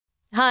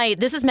Hi,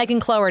 this is Megan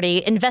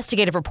Cloherty,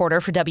 investigative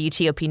reporter for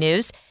WTOP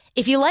News.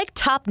 If you like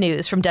top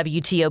news from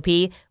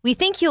WTOP, we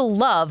think you'll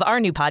love our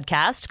new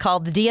podcast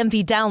called The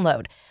DMV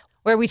Download,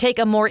 where we take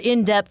a more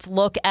in-depth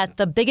look at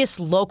the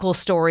biggest local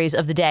stories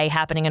of the day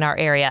happening in our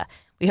area.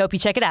 We hope you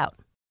check it out.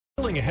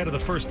 Ahead of the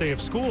first day of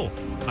school,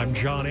 I'm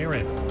John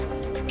Aaron.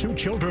 2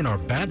 children are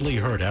badly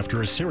hurt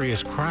after a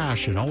serious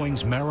crash in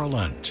Owings,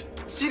 Maryland.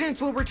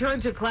 Students will return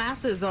to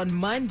classes on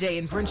Monday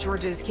in Prince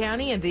George's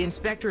County, and the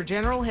Inspector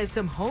General has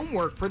some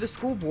homework for the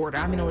school board.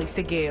 I'm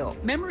Annalisa Gale.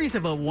 Memories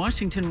of a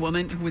Washington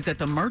woman who was at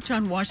the March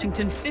on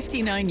Washington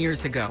 59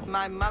 years ago.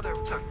 My mother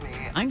took me.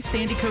 I'm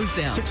Sandy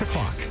Kozel. 6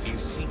 o'clock.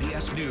 Is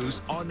CBS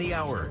News on the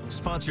Hour,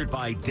 sponsored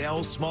by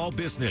Dell Small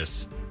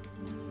Business.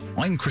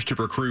 I'm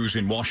Christopher Cruz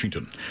in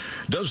Washington.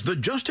 Does the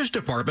Justice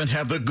Department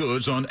have the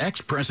goods on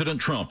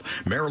ex-President Trump?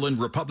 Maryland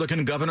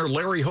Republican Governor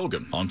Larry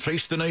Hogan on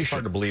Face the Nation. It's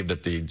hard to believe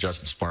that the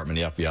Justice Department,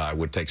 the FBI,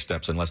 would take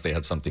steps unless they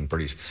had something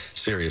pretty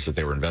serious that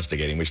they were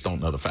investigating. We just don't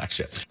know the facts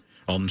yet.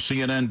 On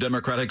CNN,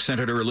 Democratic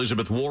Senator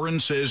Elizabeth Warren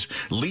says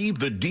leave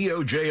the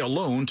DOJ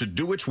alone to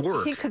do its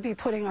work. He could be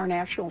putting our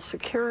national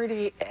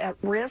security at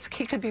risk.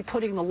 He could be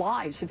putting the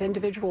lives of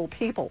individual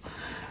people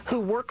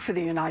who work for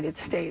the United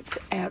States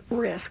at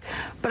risk.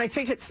 But I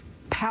think it's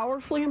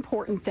powerfully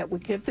important that we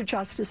give the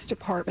Justice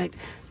Department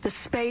the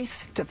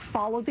space to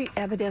follow the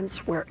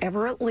evidence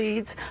wherever it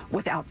leads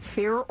without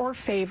fear or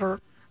favor.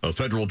 A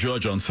federal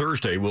judge on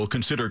Thursday will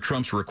consider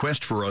Trump's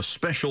request for a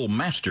special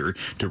master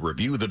to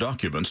review the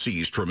documents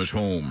seized from his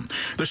home.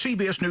 The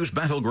CBS News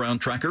Battleground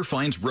Tracker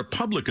finds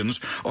Republicans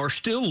are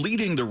still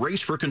leading the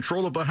race for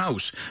control of the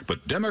House,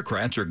 but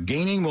Democrats are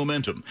gaining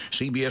momentum.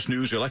 CBS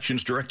News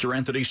Elections Director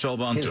Anthony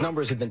Salvanto. His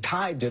numbers have been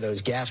tied to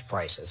those gas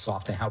prices,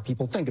 often how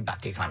people think about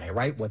the economy,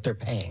 right? What they're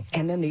paying.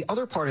 And then the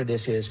other part of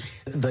this is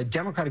the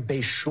Democratic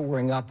base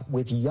shoring up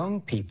with young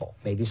people.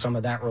 Maybe some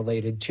of that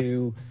related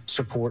to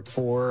support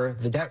for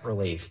the debt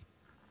relief.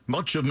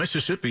 Much of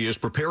Mississippi is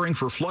preparing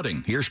for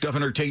flooding. Here's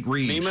Governor Tate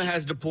Reeves. FEMA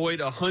has deployed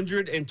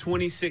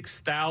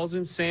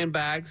 126,000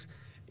 sandbags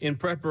in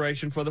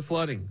preparation for the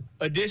flooding.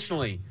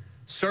 Additionally,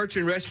 search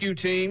and rescue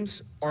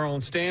teams are on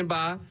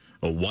standby.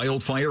 A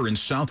wildfire in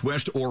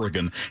southwest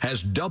Oregon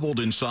has doubled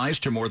in size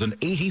to more than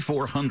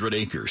 8,400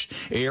 acres.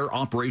 Air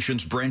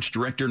Operations Branch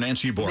Director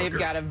Nancy Barger. They've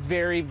got a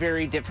very,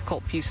 very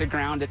difficult piece of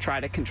ground to try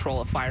to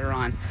control a fire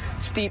on.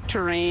 Steep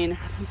terrain,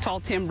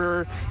 tall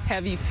timber,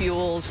 heavy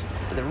fuels,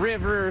 the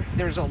river.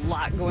 There's a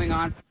lot going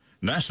on.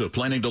 NASA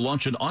planning to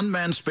launch an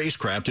unmanned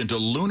spacecraft into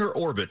lunar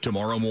orbit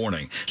tomorrow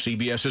morning.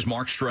 CBS's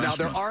Mark Strassman. Now,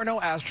 there are no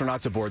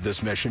astronauts aboard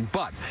this mission,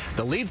 but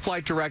the lead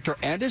flight director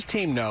and his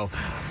team know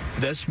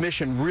this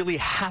mission really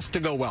has to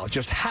go well,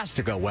 just has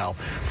to go well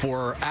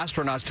for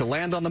astronauts to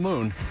land on the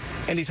moon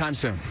anytime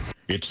soon.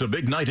 It's a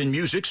big night in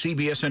music.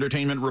 CBS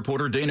Entertainment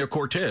reporter Dana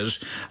Cortez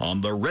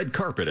on the red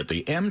carpet at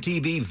the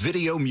MTV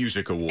Video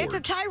Music Awards. It's a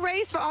tie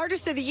race for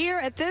Artist of the Year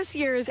at this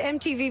year's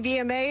MTV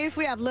VMAs.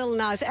 We have Lil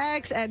Nas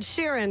X, Ed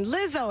Sheeran,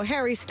 Lizzo,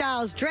 Harry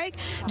Styles, Drake,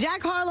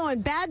 Jack Harlow,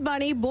 and Bad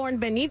Bunny, born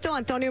Benito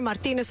Antonio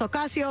Martinez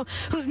Ocasio,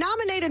 who's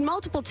nominated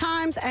multiple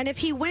times. And if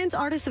he wins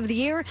Artist of the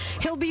Year,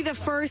 he'll be the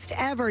first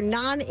ever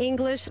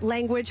non-English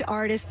language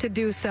artist to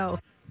do so.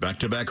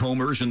 Back-to-back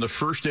homers in the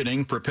first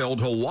inning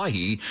propelled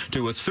Hawaii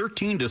to a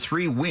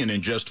 13-3 win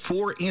in just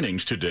 4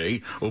 innings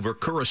today over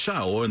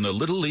Curaçao in the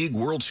Little League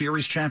World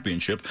Series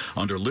Championship.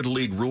 Under Little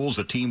League rules,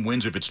 a team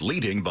wins if it's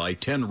leading by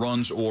 10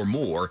 runs or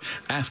more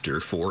after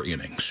 4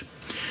 innings.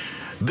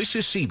 This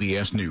is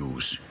CBS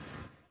News.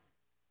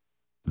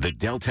 The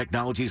Dell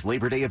Technologies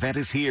Labor Day event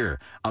is here.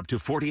 Up to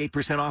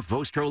 48% off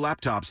Vostro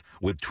laptops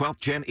with 12th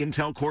Gen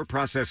Intel Core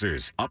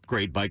processors.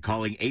 Upgrade by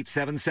calling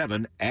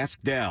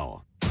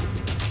 877-ASK-DELL.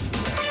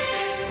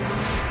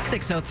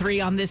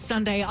 6:03 on this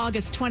Sunday,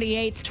 August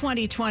 28th,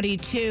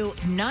 2022.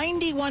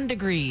 91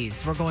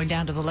 degrees. We're going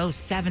down to the low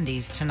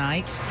 70s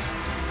tonight.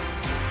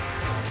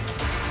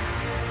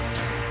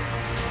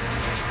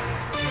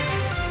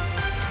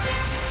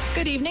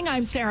 Good evening.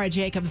 I'm Sarah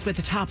Jacobs with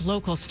the top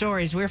local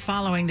stories we're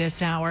following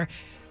this hour.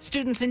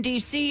 Students in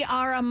D.C.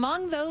 are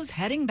among those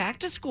heading back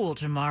to school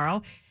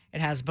tomorrow.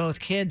 It has both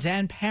kids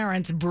and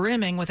parents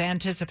brimming with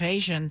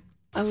anticipation.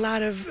 A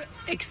lot of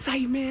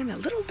excitement, a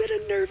little bit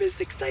of nervous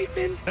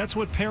excitement. That's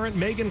what parent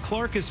Megan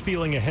Clark is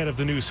feeling ahead of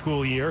the new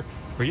school year.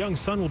 Her young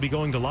son will be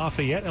going to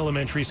Lafayette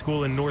Elementary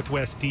School in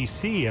Northwest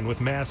D.C. and with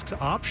masks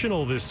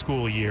optional this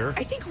school year.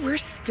 I think we're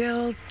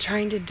still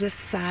trying to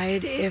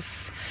decide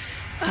if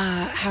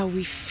how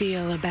we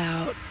feel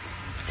about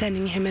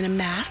sending him in a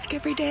mask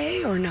every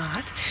day or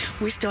not.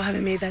 We still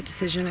haven't made that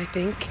decision, I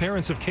think.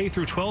 Parents of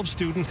K-12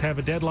 students have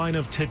a deadline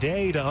of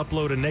today to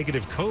upload a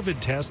negative COVID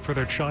test for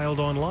their child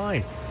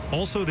online.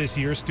 Also this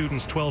year,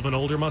 students 12 and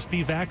older must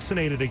be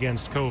vaccinated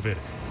against COVID.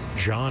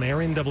 John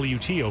Aaron,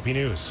 WTOP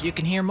News. You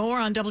can hear more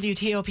on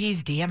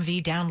WTOP's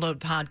DMV Download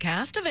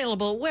podcast,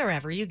 available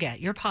wherever you get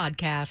your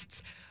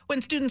podcasts.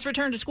 When students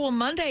return to school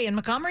Monday in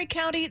Montgomery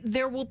County,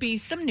 there will be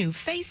some new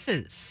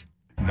faces.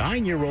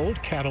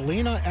 9-year-old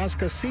Catalina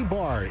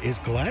Escasibar is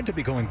glad to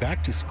be going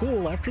back to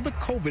school after the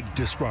COVID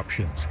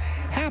disruptions.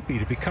 Happy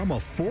to become a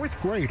 4th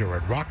grader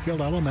at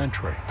Rockville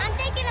Elementary. I'm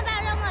thinking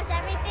about almost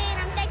everything.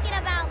 I'm thinking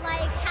about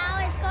like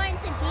how it's going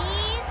to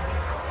be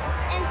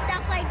and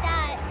stuff like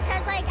that.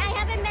 Because like I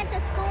haven't been to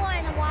school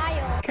in a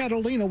while.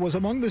 Catalina was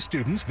among the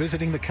students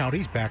visiting the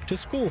county's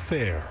back-to-school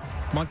fair.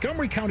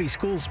 Montgomery County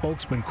School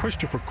spokesman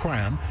Christopher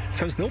Cram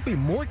says there'll be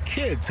more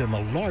kids in the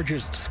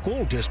largest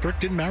school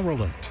district in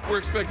Maryland. We're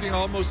expecting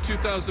almost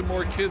 2,000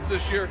 more kids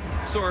this year,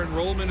 so our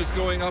enrollment is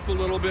going up a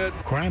little bit.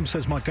 Cram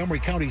says Montgomery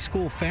County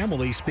school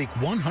families speak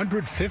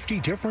 150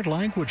 different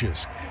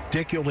languages.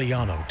 Dick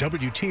Iuliano,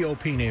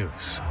 WTOP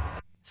News.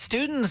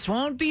 Students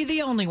won't be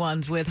the only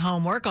ones with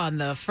homework on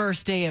the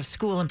first day of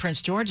school in Prince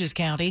George's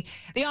County.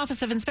 The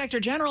Office of Inspector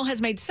General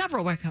has made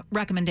several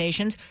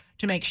recommendations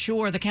to make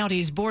sure the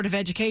county's Board of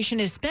Education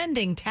is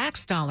spending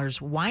tax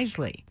dollars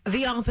wisely.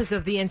 The Office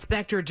of the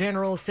Inspector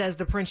General says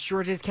the Prince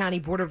George's County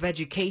Board of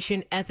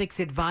Education Ethics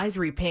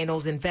Advisory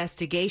Panel's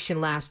investigation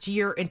last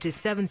year into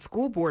 7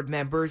 school board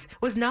members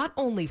was not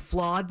only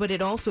flawed, but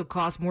it also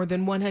cost more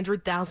than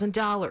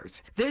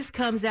 $100,000. This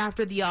comes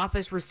after the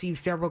office received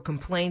several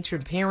complaints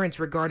from parents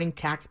regarding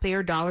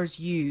taxpayer dollars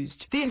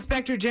used. The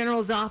Inspector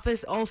General's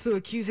office also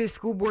accuses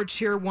School Board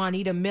Chair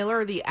Juanita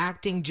Miller, the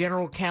acting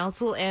general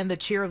counsel, and the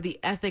chair of the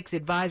Ethics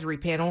Advisory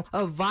Panel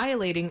of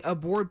violating a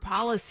board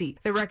policy.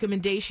 The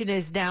recommendation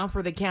is now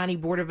for the County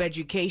Board of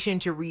Education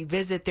to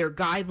revisit their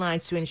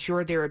guidelines to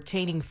ensure they're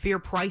obtaining fair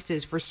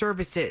prices for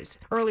services.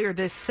 Earlier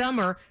this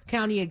summer,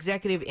 County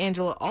Executive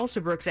Angela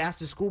Alsobrooks asked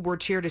the school board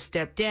chair to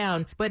step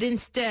down, but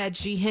instead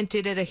she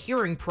hinted at a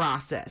hearing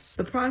process.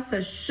 The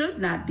process should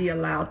not be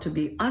allowed to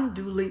be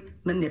unduly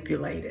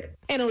manipulated.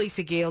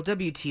 Annalisa Gale,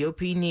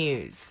 WTOP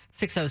News.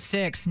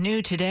 6:06,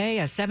 new today,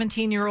 a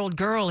 17-year-old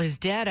girl is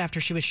dead after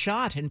she was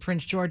shot in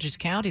Prince George's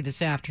County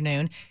this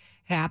afternoon.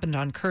 It happened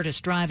on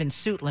Curtis Drive in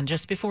Suitland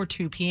just before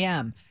 2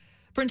 p.m.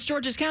 Prince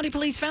George's County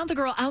police found the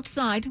girl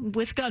outside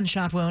with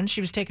gunshot wounds.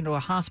 She was taken to a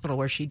hospital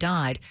where she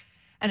died.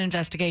 An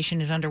investigation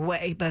is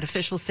underway, but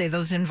officials say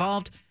those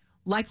involved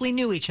likely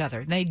knew each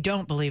other. They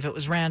don't believe it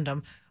was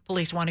random.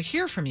 Police want to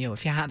hear from you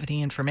if you have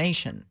any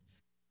information.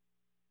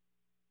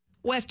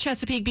 West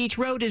Chesapeake Beach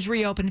Road is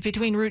reopened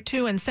between Route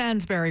 2 and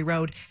Salisbury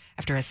Road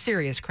after a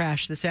serious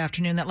crash this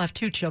afternoon that left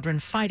 2 children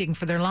fighting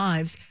for their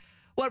lives.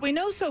 What we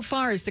know so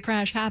far is the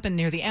crash happened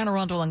near the Anne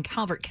Arundel and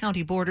Calvert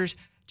County borders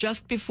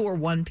just before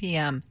 1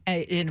 p.m.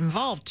 It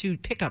involved 2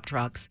 pickup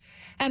trucks.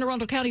 Anne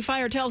Arundel County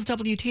Fire tells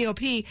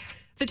WTOP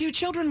the 2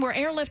 children were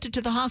airlifted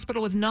to the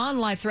hospital with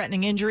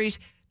non-life-threatening injuries.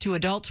 2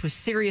 adults with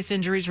serious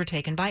injuries were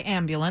taken by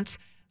ambulance.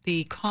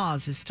 The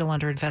cause is still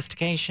under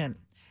investigation.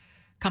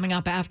 Coming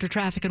up after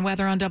traffic and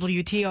weather on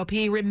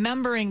WTOP,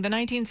 remembering the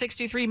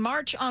 1963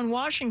 March on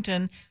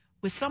Washington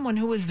with someone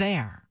who was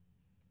there.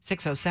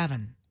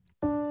 6:07.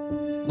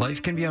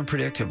 Life can be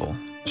unpredictable.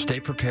 Stay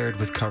prepared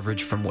with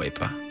coverage from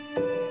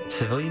WAEPA.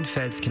 Civilian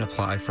feds can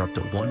apply for up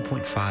to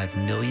 $1.5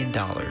 million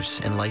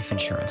in life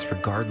insurance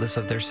regardless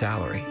of their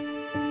salary.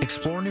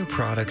 Explore new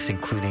products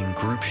including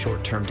group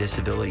short-term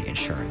disability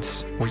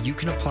insurance, where you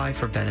can apply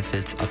for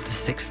benefits up to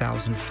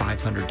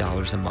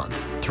 $6,500 a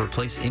month to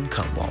replace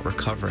income while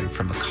recovering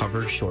from a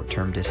covered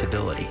short-term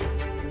disability.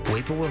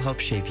 WAEPA will help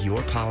shape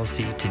your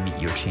policy to meet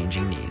your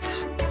changing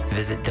needs.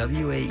 Visit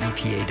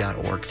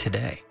WAEPA.org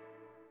today.